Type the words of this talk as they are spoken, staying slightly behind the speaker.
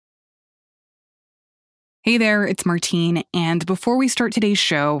Hey there, it's Martine, and before we start today's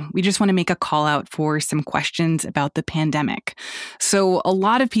show, we just want to make a call out for some questions about the pandemic. So a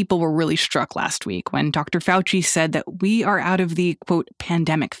lot of people were really struck last week when Dr. Fauci said that we are out of the, quote,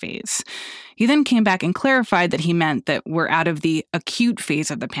 pandemic phase. He then came back and clarified that he meant that we're out of the acute phase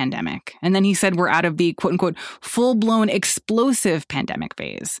of the pandemic. And then he said we're out of the, quote unquote, full-blown explosive pandemic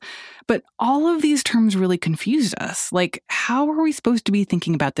phase. But all of these terms really confused us. Like, how are we supposed to be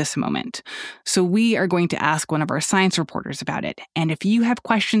thinking about this moment? So we are going to ask one of our science reporters about it. And if you have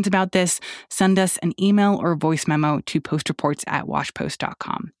questions about this, send us an email or voice memo to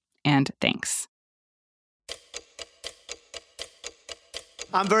postreports@washpost.com. And thanks.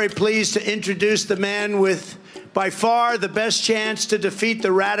 I'm very pleased to introduce the man with, by far, the best chance to defeat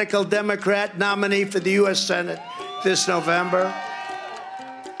the radical Democrat nominee for the U.S. Senate this November.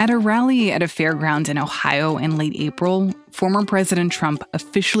 At a rally at a fairground in Ohio in late April, former President Trump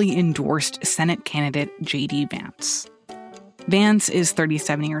officially endorsed Senate candidate J.D. Vance. Vance is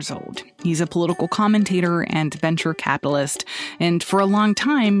 37 years old. He's a political commentator and venture capitalist, and for a long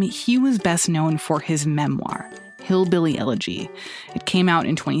time, he was best known for his memoir, Hillbilly Elegy. It came out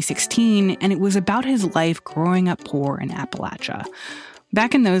in 2016, and it was about his life growing up poor in Appalachia.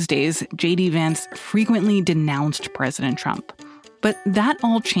 Back in those days, J.D. Vance frequently denounced President Trump. But that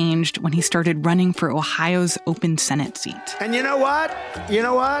all changed when he started running for Ohio's open Senate seat. And you know what?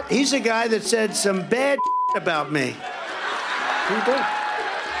 He's a guy that said some bad about me.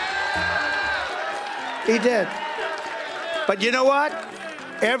 He did. But you know what?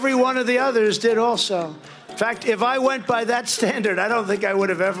 Every one of the others did also. In fact, if I went by that standard, I don't think I would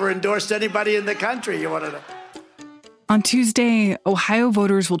have ever endorsed anybody in the country, you want to know. On Tuesday, Ohio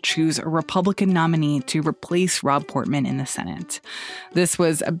voters will choose a Republican nominee to replace Rob Portman in the Senate. This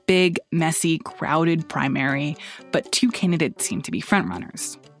was a big, messy, crowded primary, but two candidates seem to be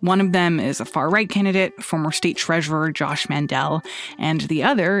frontrunners. One of them is a far-right candidate, former state treasurer Josh Mandel, and the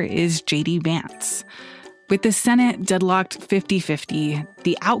other is J.D. Vance. With the Senate deadlocked 50-50,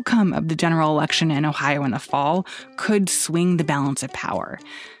 the outcome of the general election in Ohio in the fall could swing the balance of power.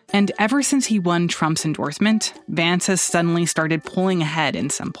 And ever since he won Trump's endorsement, Vance has suddenly started pulling ahead in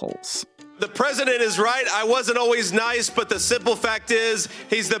some polls. The president is right. I wasn't always nice, but the simple fact is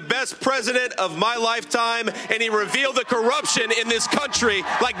he's the best president of my lifetime, and he revealed the corruption in this country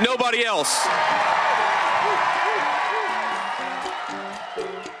like nobody else.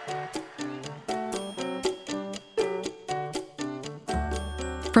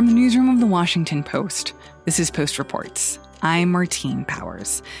 From the newsroom of The Washington Post, this is Post Reports. I'm Martine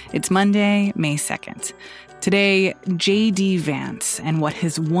Powers. It's Monday, May 2nd. Today, J.D. Vance and what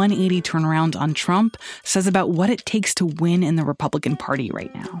his 180 turnaround on Trump says about what it takes to win in the Republican Party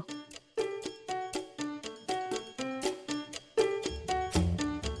right now.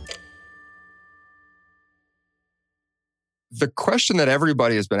 The question that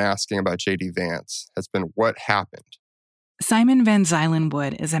everybody has been asking about J.D. Vance has been what happened. Simon Van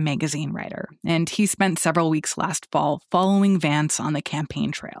Zylen-Wood is a magazine writer, and he spent several weeks last fall following Vance on the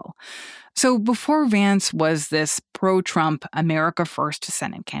campaign trail. So before Vance was this pro-Trump, America First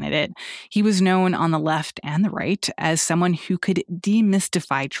Senate candidate, he was known on the left and the right as someone who could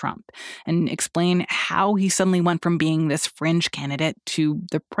demystify Trump and explain how he suddenly went from being this fringe candidate to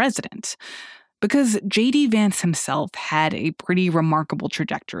the president. Because J.D. Vance himself had a pretty remarkable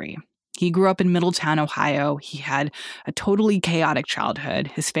trajectory. He grew up in Middletown, Ohio. He had a totally chaotic childhood.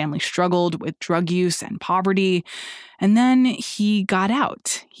 His family struggled with drug use and poverty. And then he got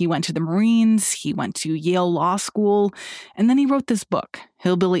out. He went to the Marines. He went to Yale Law School. And then he wrote this book,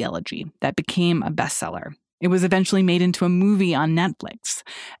 Hillbilly Elegy, that became a bestseller. It was eventually made into a movie on Netflix.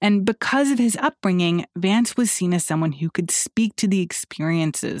 And because of his upbringing, Vance was seen as someone who could speak to the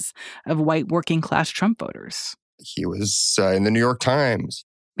experiences of white working-class Trump voters. He was in the New York Times.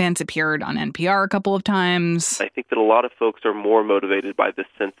 Vance appeared on NPR a couple of times. I think that a lot of folks are more motivated by this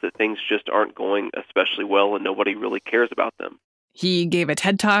sense that things just aren't going especially well and nobody really cares about them. He gave a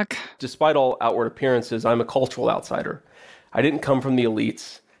TED Talk. Despite all outward appearances, I'm a cultural outsider. I didn't come from the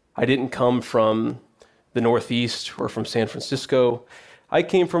elites. I didn't come from the Northeast or from San Francisco. I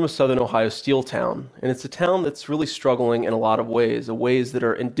came from a southern Ohio steel town, and it's a town that's really struggling in a lot of ways that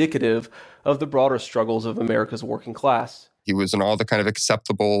are indicative of the broader struggles of America's working class. He was in all the kind of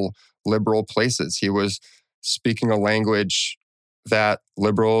acceptable liberal places. He was speaking a language that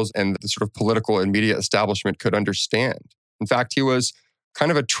liberals and the sort of political and media establishment could understand. In fact, he was kind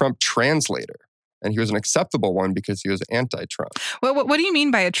of a Trump translator, and he was an acceptable one because he was anti-Trump. Well, what do you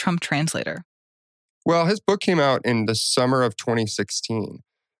mean by a Trump translator? Well, his book came out in the summer of 2016,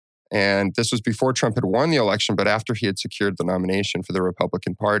 And this was before Trump had won the election, but after he had secured the nomination for the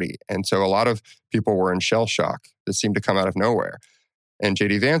Republican Party. And so a lot of people were in shell shock. This seemed to come out of nowhere. And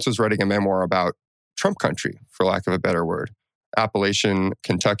J.D. Vance was writing a memoir about Trump country, for lack of a better word. Appalachian,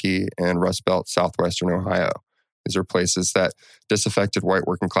 Kentucky, and Rust Belt, southwestern Ohio. These are places that disaffected white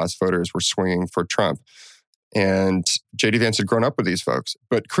working class voters were swinging for Trump. And J.D. Vance had grown up with these folks.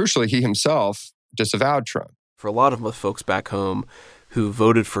 But crucially, he himself disavowed Trump. For a lot of the folks back home who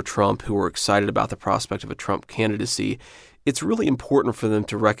voted for Trump, who were excited about the prospect of a Trump candidacy, it's really important for them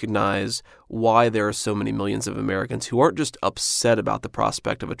to recognize why there are so many millions of Americans who aren't just upset about the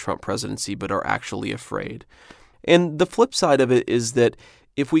prospect of a Trump presidency, but are actually afraid. And the flip side of it is that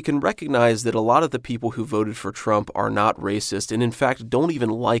if we can recognize that a lot of the people who voted for Trump are not racist and in fact don't even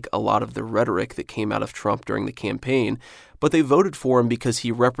like a lot of the rhetoric that came out of Trump during the campaign, but they voted for him because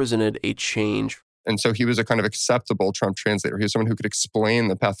he represented a change. And so he was a kind of acceptable Trump translator. He was someone who could explain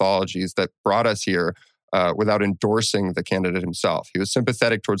the pathologies that brought us here without endorsing the candidate himself. He was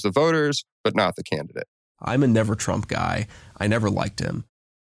sympathetic towards the voters, but not the candidate. I'm a never Trump guy. I never liked him.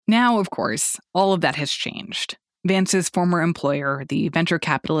 Now, of course, all of that has changed. Vance's former employer, the venture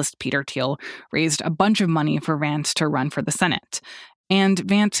capitalist Peter Thiel, raised a bunch of money for Vance to run for the Senate. And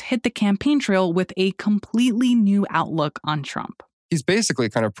Vance hit the campaign trail with a completely new outlook on Trump. He's basically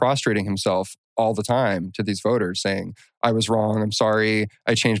kind of prostrating himself all the time to these voters saying, I was wrong, I'm sorry,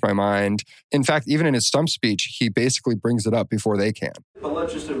 I changed my mind. In fact, even in his stump speech, he basically brings it up before they can. But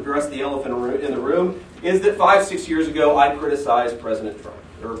let's just address the elephant in the room, is that 5-6 years ago, I criticized President Trump,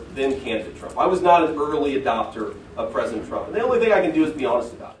 or then candidate Trump. I was not an early adopter of President Trump. And the only thing I can do is be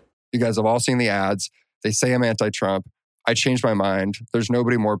honest about it. You guys have all seen the ads. They say I'm anti-Trump. I changed my mind. There's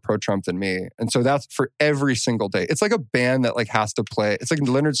nobody more pro-Trump than me. And so that's for every single day. It's like a band that has to play. It's like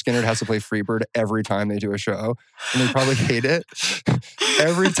Leonard Skinner has to play Freebird every time they do a show. And they probably hate it.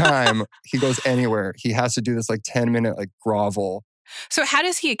 Every time he goes anywhere, he has to do this 10-minute grovel. So how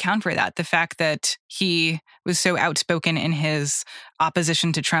does he account for that? The fact that he was so outspoken in his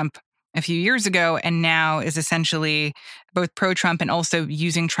opposition to Trump a few years ago and now is essentially both pro-Trump and also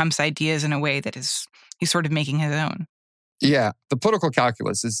using Trump's ideas in a way that he's sort of making his own. Yeah, the political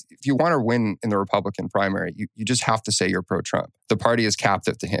calculus is if you want to win in the Republican primary, you just have to say you're pro-Trump. The party is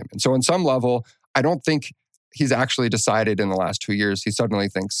captive to him. And so on some level, I don't think he's actually decided in the last 2 years, he suddenly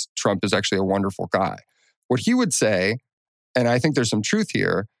thinks Trump is actually a wonderful guy. What he would say, and I think there's some truth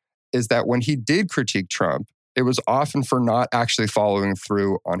here, is that when he did critique Trump, it was often for not actually following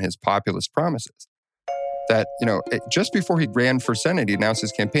through on his populist promises. That, just before he ran for Senate, he announced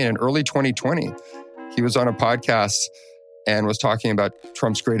his campaign in early 2020. He was on a podcast and was talking about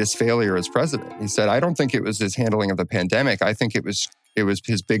Trump's greatest failure as president. He said, I don't think it was his handling of the pandemic. I think it was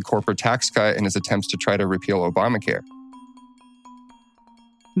his big corporate tax cut and his attempts to try to repeal Obamacare.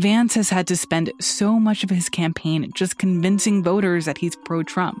 Vance has had to spend so much of his campaign just convincing voters that he's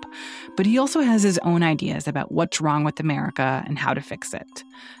pro-Trump. But he also has his own ideas about what's wrong with America and how to fix it.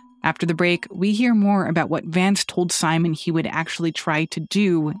 After the break, we hear more about what Vance told Simon he would actually try to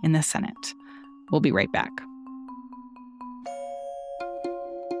do in the Senate. We'll be right back.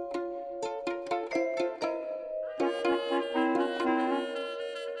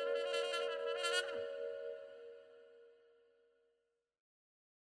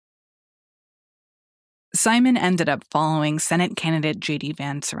 Simon ended up following Senate candidate J.D.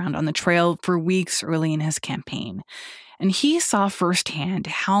 Vance around on the trail for weeks early in his campaign. And he saw firsthand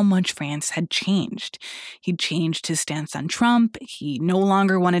how much Vance had changed. He'd changed his stance on Trump. He no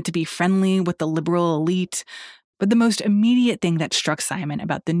longer wanted to be friendly with the liberal elite. But the most immediate thing that struck Simon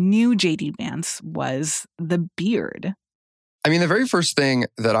about the new J.D. Vance was the beard. I mean, the very first thing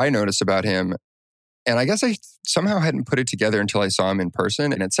that I noticed about him, and I guess I somehow hadn't put it together until I saw him in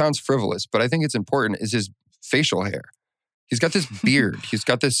person, and it sounds frivolous, but I think it's important, is his facial hair. He's got this beard. He's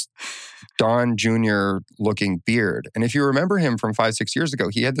got this Don Jr. looking beard. And if you remember him from 5-6 years ago,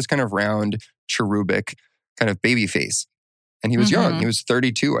 he had this kind of round, cherubic kind of baby face. And he was young. He was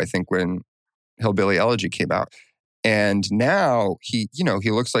 32, I think, when Hillbilly Elegy came out. And now he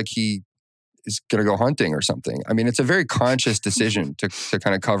looks like he is going to go hunting or something. I mean, it's a very conscious decision to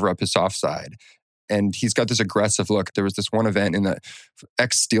kind of cover up his soft side. And he's got this aggressive look. There was this one event in the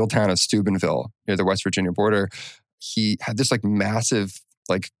ex-steel town of Steubenville near the West Virginia border. He had this massive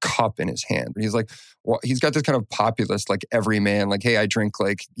cup in his hand. He's he's got this kind of populist, everyman, hey, I drink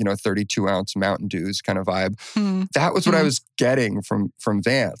 32-ounce Mountain Dews kind of vibe. That was what I was getting from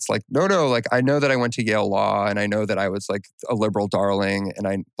Vance. No, I know that I went to Yale Law and I know that I was a liberal darling and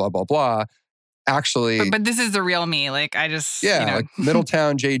I blah, blah, blah. actually... But this is the real me. Like, I just, Yeah, you know. like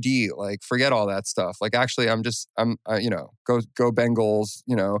Middletown JD, like forget all that stuff. Like actually I'm go Bengals,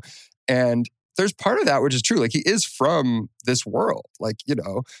 and there's part of that which is true. Like he is from this world,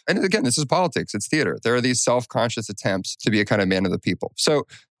 and again, this is politics, it's theater. There are these self-conscious attempts to be a kind of man of the people. So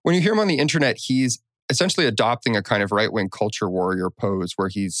when you hear him on the internet, he's essentially adopting a kind of right-wing culture warrior pose where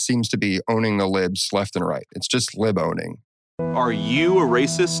he seems to be owning the libs left and right. It's just lib owning. Are you a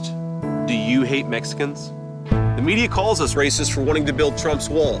racist? Do you hate Mexicans? The media calls us racist for wanting to build Trump's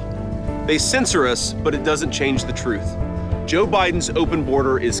wall. They censor us, but it doesn't change the truth. Joe Biden's open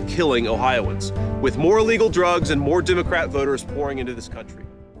border is killing Ohioans, with more illegal drugs and more Democrat voters pouring into this country.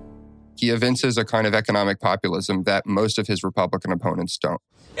 He evinces a kind of economic populism that most of his Republican opponents don't.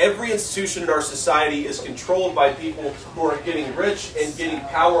 Every institution in our society is controlled by people who are getting rich and getting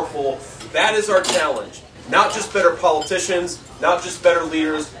powerful. That is our challenge. Not just better politicians, not just better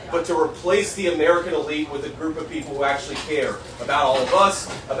leaders, but to replace the American elite with a group of people who actually care about all of us,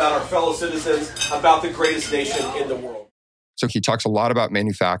 about our fellow citizens, about the greatest nation in the world. So he talks a lot about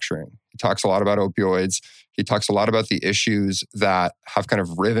manufacturing. He talks a lot about opioids. He talks a lot about the issues that have kind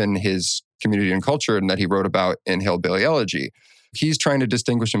of riven his community and culture and that he wrote about in Hillbilly Elegy. He's trying to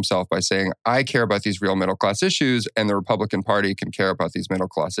distinguish himself by saying, I care about these real middle-class issues, and the Republican Party can care about these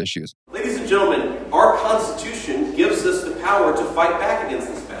middle-class issues. Ladies and gentlemen, our Constitution gives us the power to fight back against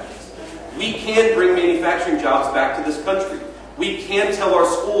this madness. We can bring manufacturing jobs back to this country. We can tell our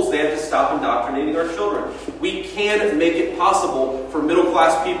schools they have to stop indoctrinating our children. We can make it possible for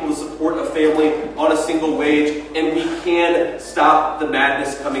middle-class people to support a family on a single wage, and we can stop the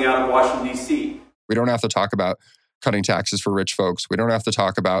madness coming out of Washington, D.C. We don't have to talk about cutting taxes for rich folks. We don't have to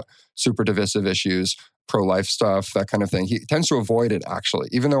talk about super divisive issues, pro-life stuff, that kind of thing. He tends to avoid it, actually.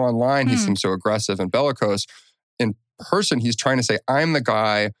 Even though online he seems so aggressive and bellicose, in person he's trying to say, I'm the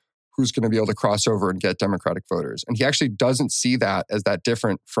guy who's going to be able to cross over and get Democratic voters. And he actually doesn't see that as that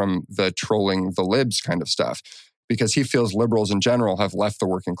different from the trolling the libs kind of stuff, because he feels liberals in general have left the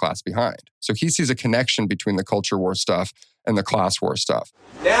working class behind. So he sees a connection between the culture war stuff and the class war stuff.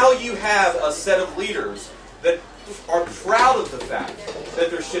 Now you have a set of leaders that are proud of the fact that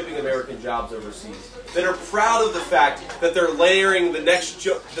they're shipping American jobs overseas, that are proud of the fact that they're layering the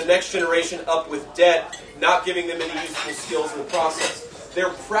next generation up with debt, not giving them any useful skills in the process. They're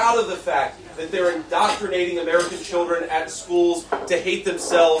proud of the fact that they're indoctrinating American children at schools to hate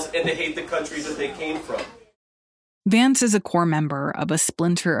themselves and to hate the countries that they came from. Vance is a core member of a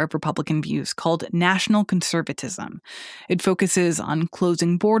splinter of Republican views called national conservatism. It focuses on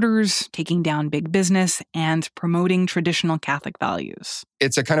closing borders, taking down big business, and promoting traditional Catholic values.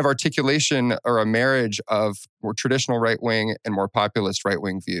 It's a kind of articulation or a marriage of more traditional right-wing and more populist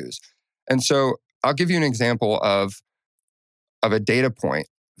right-wing views. And so I'll give you an example of a data point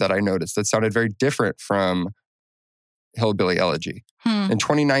that I noticed that sounded very different from Hillbilly Elegy. In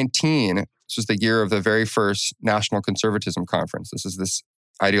 2019, this was the year of the very first National Conservatism Conference. This is this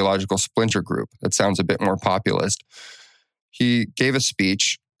ideological splinter group that sounds a bit more populist. He gave a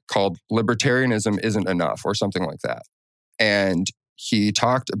speech called Libertarianism Isn't Enough, or something like that. And he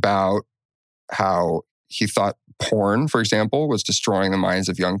talked about how he thought porn, for example, was destroying the minds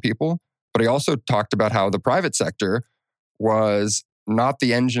of young people. But he also talked about how the private sector was not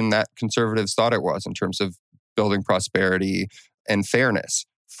the engine that conservatives thought it was in terms of building prosperity and fairness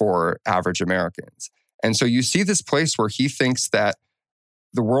for average Americans. And so you see this place where he thinks that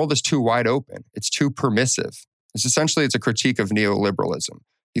the world is too wide open. It's too permissive. It's a critique of neoliberalism.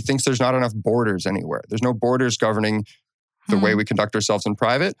 He thinks there's not enough borders anywhere. There's no borders governing the way we conduct ourselves in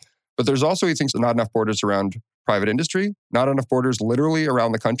private. But there's also, he thinks, not enough borders around private industry, not enough borders literally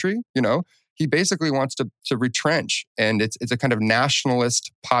around the country. He basically wants to retrench. And it's a kind of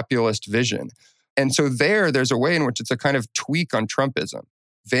nationalist, populist vision. And so there's a way in which it's a kind of tweak on Trumpism.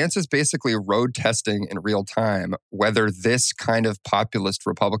 Vance is basically road testing in real time whether this kind of populist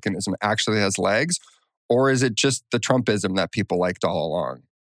republicanism actually has legs, or is it just the Trumpism that people liked all along?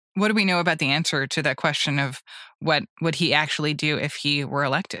 What do we know about the answer to that question of what would he actually do if he were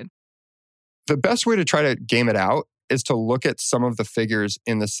elected? The best way to try to game it out is to look at some of the figures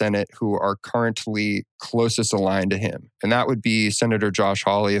in the Senate who are currently closest aligned to him. And that would be Senator Josh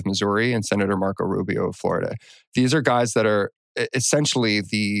Hawley of Missouri and Senator Marco Rubio of Florida. These are guys that are essentially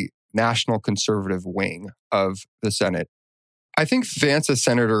the national conservative wing of the Senate. I think Vance, as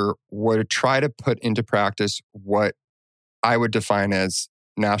senator, would try to put into practice what I would define as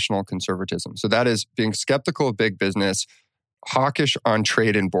national conservatism. So that is being skeptical of big business, hawkish on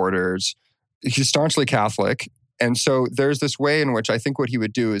trade and borders. He's staunchly Catholic. And so there's this way in which I think what he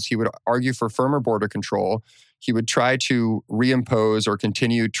would do is he would argue for firmer border control. He would try to reimpose or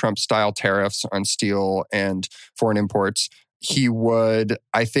continue Trump-style tariffs on steel and foreign imports. He would,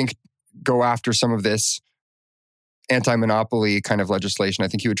 I think, go after some of this anti-monopoly kind of legislation. I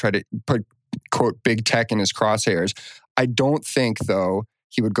think he would try to put, quote, big tech in his crosshairs. I don't think, though,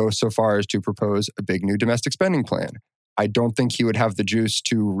 he would go so far as to propose a big new domestic spending plan. I don't think he would have the juice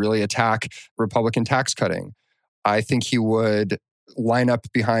to really attack Republican tax cutting. I think he would line up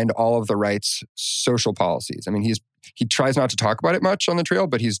behind all of the right's social policies. I mean, he tries not to talk about it much on the trail,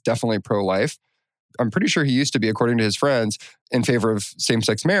 but he's definitely pro-life. I'm pretty sure he used to be, according to his friends, in favor of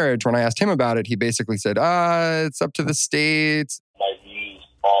same-sex marriage. When I asked him about it, he basically said, it's up to the states. My views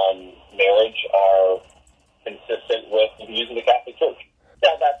on marriage are consistent with the views of the Catholic Church.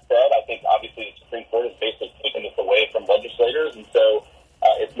 Yeah, that said, I think obviously the Supreme Court has basically taken this away from legislators, and so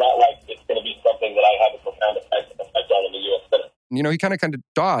it's not like it's going to be something that I have a profound effect on in the U.S. Senate. He kind of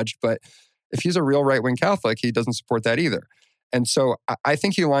dodged, but if he's a real right-wing Catholic, he doesn't support that either. And so I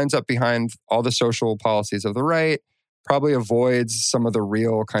think he lines up behind all the social policies of the right, probably avoids some of the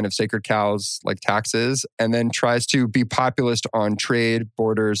real kind of sacred cows like taxes, and then tries to be populist on trade,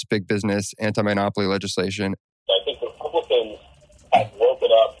 borders, big business, anti-monopoly legislation. I think Republicans have woken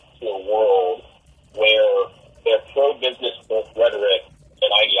up to a world where their pro-business rhetoric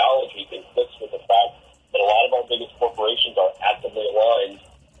and ideology conflicts with the fact that a lot of our biggest corporations are actively aligned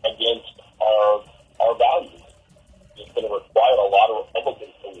against our values. It's going to require a lot of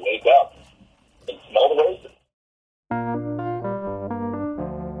Republicans to wake up and smell the roses.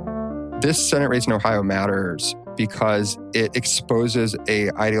 This Senate race in Ohio matters because it exposes a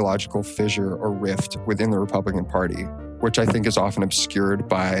ideological fissure or rift within the Republican Party, which I think is often obscured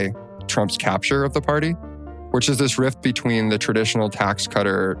by Trump's capture of the party, which is this rift between the traditional tax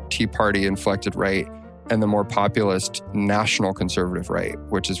cutter, Tea Party inflected right, and the more populist national conservative right,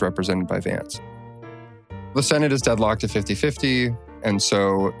 which is represented by Vance. The Senate is deadlocked at 50-50, and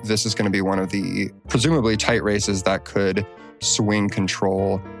so this is going to be one of the presumably tight races that could swing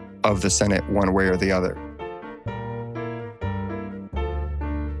control of the Senate one way or the other.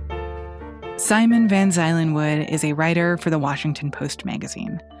 Simon Van Zuylenwood is a writer for the Washington Post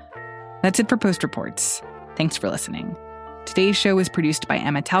magazine. That's it for Post Reports. Thanks for listening. Today's show was produced by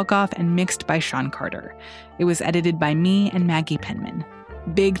Emma Talkoff and mixed by Sean Carter. It was edited by me and Maggie Penman.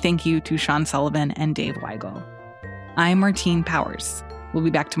 Big thank you to Sean Sullivan and Dave Weigel. I'm Martine Powers. We'll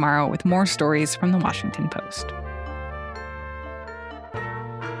be back tomorrow with more stories from the Washington Post.